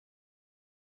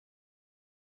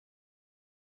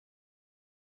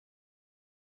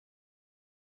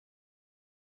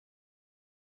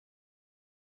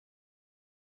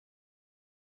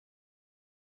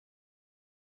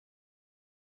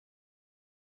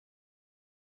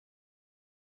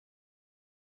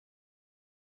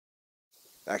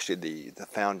Actually, the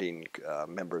founding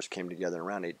members came together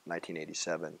around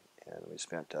 1987, and we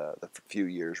spent a few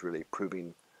years really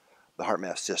proving the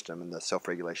HeartMath system and the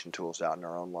self-regulation tools out in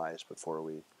our own lives before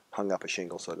we hung up a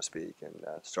shingle, so to speak, and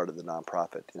started the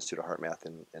nonprofit Institute of Heartmath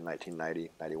in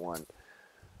 1990, 91.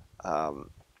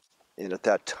 And at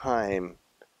that time,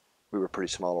 we were a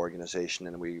pretty small organization,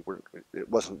 and it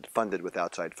wasn't funded with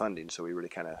outside funding, so we really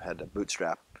kind of had to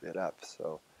bootstrap it up.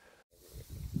 So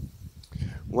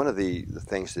one of the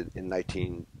things that in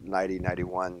 1990,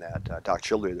 91 that Doc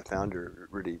Childrey, the founder,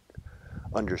 really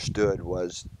understood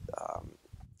was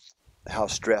how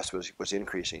stress was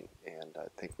increasing, and I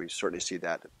think we certainly see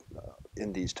that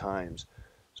in these times.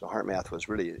 So HeartMath was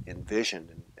really envisioned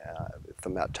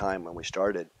from that time when we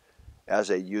started as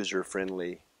a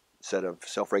user-friendly set of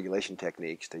self-regulation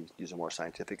techniques, to use a more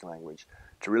scientific language,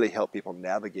 to really help people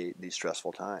navigate these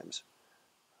stressful times.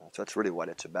 So that's really what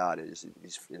it's about, is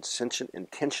these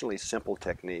intentionally simple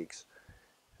techniques.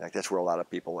 In fact, that's where a lot of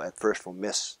people at first will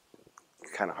miss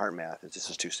kind of HeartMath. This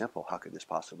is too simple. How could this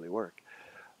possibly work?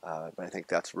 But I think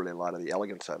that's really a lot of the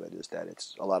elegance of it, is that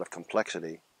it's a lot of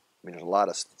complexity. I mean, there's a lot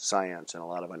of science and a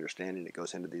lot of understanding that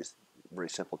goes into these very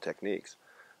simple techniques,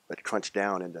 but crunched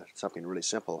down into something really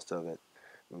simple so that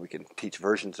we can teach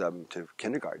versions of them to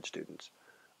kindergarten students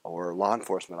or law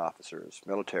enforcement officers,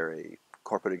 military,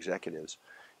 corporate executives,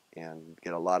 and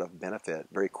get a lot of benefit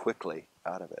very quickly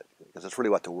out of it, because it's really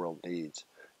what the world needs,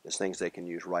 is things they can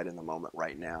use right in the moment,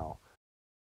 right now.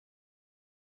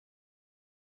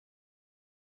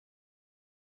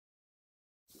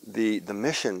 The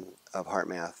mission of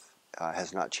HeartMath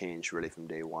has not changed really from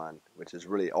day one, which has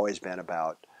really always been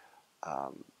about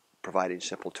providing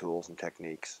simple tools and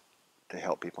techniques to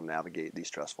help people navigate these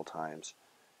stressful times.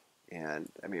 And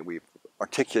I mean, we've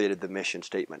articulated the mission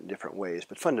statement in different ways,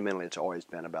 but fundamentally it's always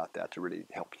been about that, to really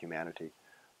help humanity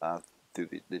through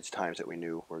these times that we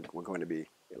knew were going to be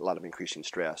a lot of increasing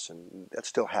stress, and that's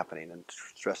still happening, and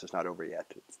stress is not over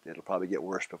yet. It'll probably get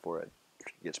worse before it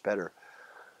gets better.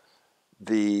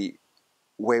 The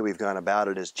way we've gone about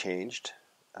it has changed,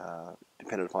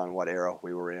 depending upon what era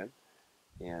we were in,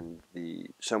 and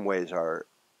some ways are,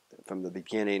 from the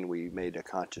beginning, we made a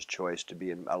conscious choice to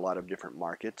be in a lot of different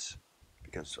markets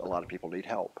because a lot of people need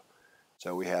help.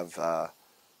 So we have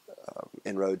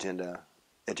inroads into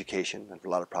education and a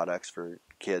lot of products for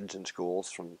kids in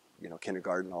schools from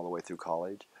kindergarten all the way through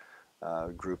college. A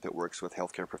group that works with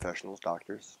healthcare professionals,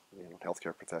 doctors,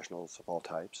 healthcare professionals of all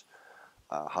types.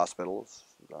 Hospitals,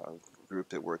 a group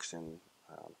that works in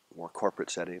more corporate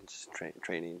settings,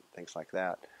 training, things like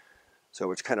that.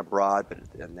 So it's kind of broad,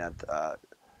 and that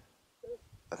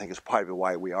I think is probably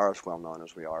why we are as well known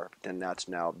as we are. But then that's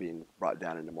now being brought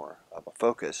down into more of a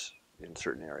focus in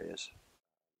certain areas.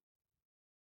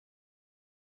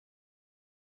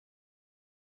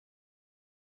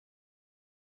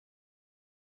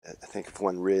 I think if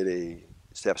one really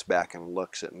steps back and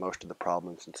looks at most of the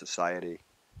problems in society,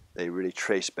 they really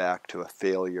trace back to a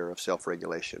failure of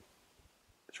self-regulation.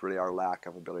 It's really our lack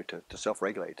of ability to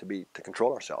self-regulate, to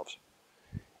control ourselves.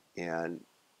 And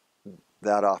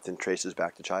that often traces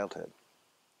back to childhood.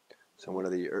 So one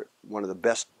of the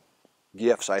best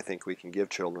gifts I think we can give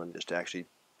children is to actually,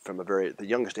 from the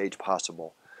youngest age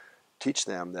possible, teach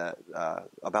them that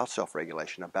about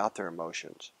self-regulation, about their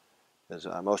emotions. Because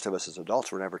most of us as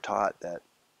adults were never taught that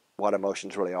what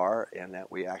emotions really are, and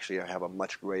that we actually have a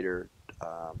much greater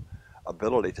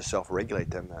ability to self-regulate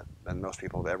them than most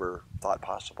people have ever thought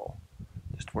possible.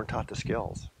 Just weren't taught the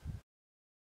skills.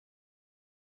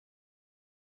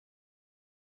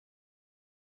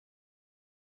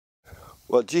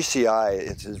 Well,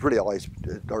 GCI is really always,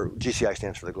 or GCI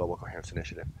stands for the Global Coherence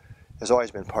Initiative, has always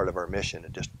been part of our mission.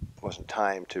 It just wasn't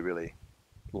time to really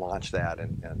launch that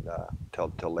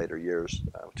till later years,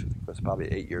 which was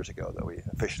probably 8 years ago that we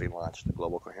officially launched the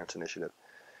Global Coherence Initiative.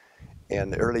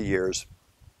 And the early years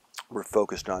were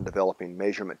focused on developing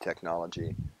measurement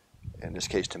technology, in this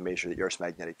case to measure the Earth's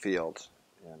magnetic fields.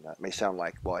 And it may sound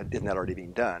like, well, isn't that already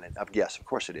being done? And yes, of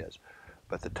course it is.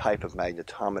 But the type of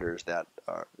magnetometers that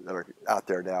are out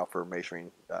there now for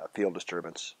measuring field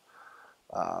disturbance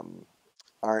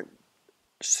aren't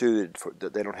suited for,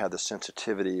 they don't have the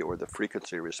sensitivity or the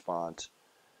frequency response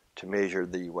to measure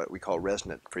what we call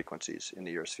resonant frequencies in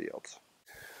the Earth's fields.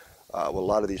 Well, a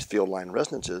lot of these field line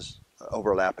resonances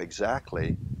overlap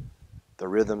exactly the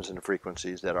rhythms and the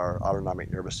frequencies that our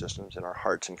autonomic nervous systems and our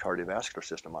hearts and cardiovascular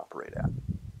system operate at.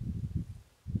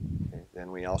 Okay.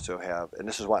 Then we also have, and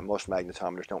this is what most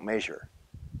magnetometers don't measure.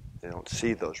 They don't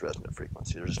see those resonant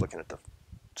frequencies. They're just looking at the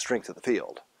strength of the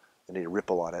field. They need a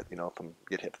ripple on it,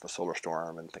 get hit with a solar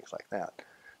storm and things like that.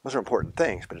 Those are important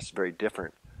things, but it's very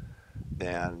different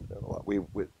than what we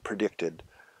predicted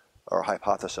or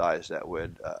hypothesized that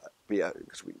would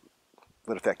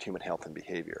would affect human health and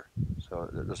behavior. So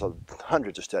there's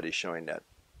hundreds of studies showing that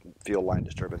field line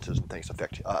disturbances and things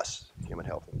affect us, human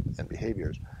health and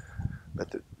behaviors,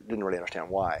 but didn't really understand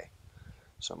why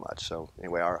so much. So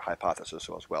anyway, our hypothesis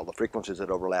was, well, the frequencies that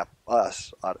overlap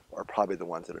us are probably the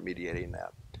ones that are mediating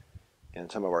that.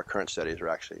 And some of our current studies are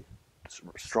actually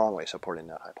strongly supporting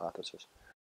that hypothesis.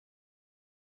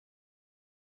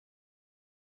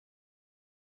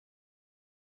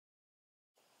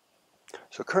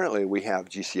 So currently we have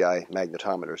GCI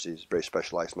magnetometers, these very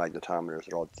specialized magnetometers.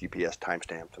 They're all GPS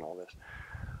timestamps and all this.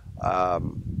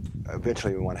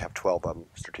 Eventually we want to have 12 of them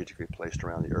strategically placed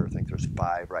around the Earth. I think there's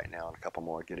 5 right now and a couple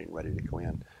more getting ready to go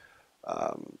in.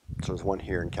 So there's one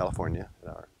here in California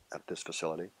at this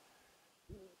facility,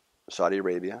 Saudi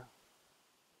Arabia,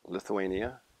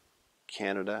 Lithuania,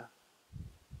 Canada,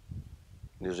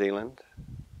 New Zealand.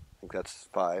 I think that's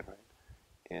 5, right?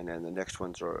 And then the next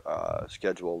ones are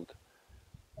scheduled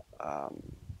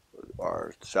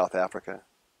are South Africa,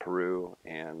 Peru,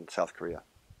 and South Korea.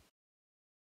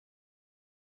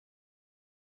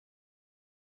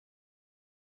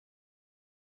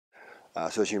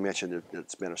 So as you mentioned,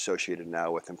 it's been associated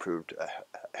now with improved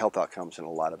health outcomes in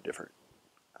a lot of different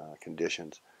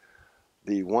conditions.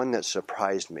 The one that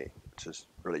surprised me, which is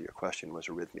really your question, was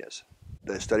arrhythmias.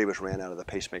 The study was ran out of the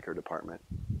pacemaker department,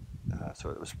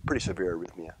 so it was pretty severe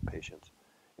arrhythmia patients.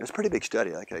 It was a pretty big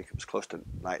study. I think it was close to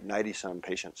 90-some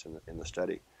patients in the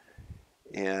study.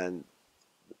 And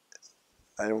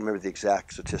I don't remember the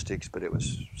exact statistics, but it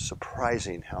was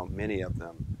surprising how many of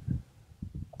them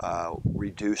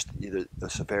reduced either the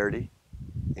severity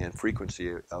and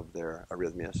frequency of their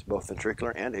arrhythmias, both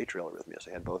ventricular and atrial arrhythmias.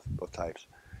 They had both types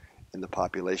in the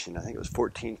population. I think it was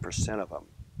 14% of them,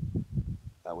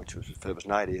 which was, if it was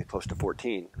 90, close to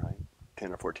 14, right?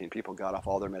 10 or 14 people got off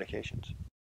all their medications.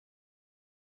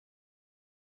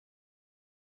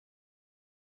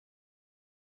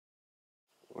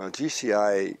 Well,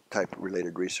 GCI type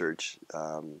related research,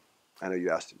 I know you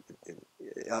asked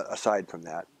aside from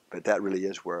that, but that really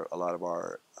is where a lot of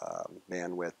our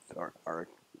bandwidth, our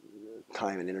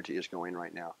time and energy is going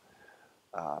right now.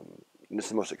 And this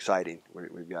is the most exciting.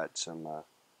 We've got some,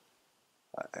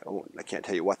 I can't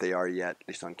tell you what they are yet, at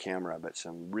least on camera, but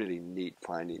some really neat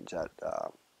findings that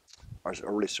are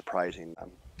really surprising.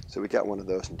 So we got one of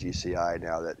those in GCI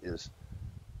now that is,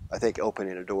 I think,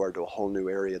 opening a door to a whole new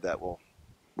area that will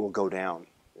go down.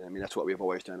 I mean, that's what we've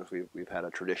always done. Is we've had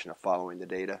a tradition of following the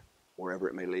data wherever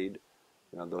it may lead.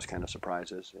 You know, those kind of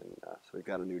surprises. And so we've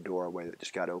got a new doorway that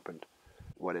just got opened.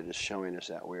 What it is showing is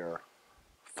that we are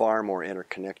far more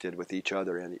interconnected with each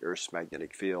other in the Earth's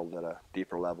magnetic field at a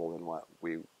deeper level than what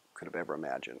we could have ever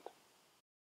imagined.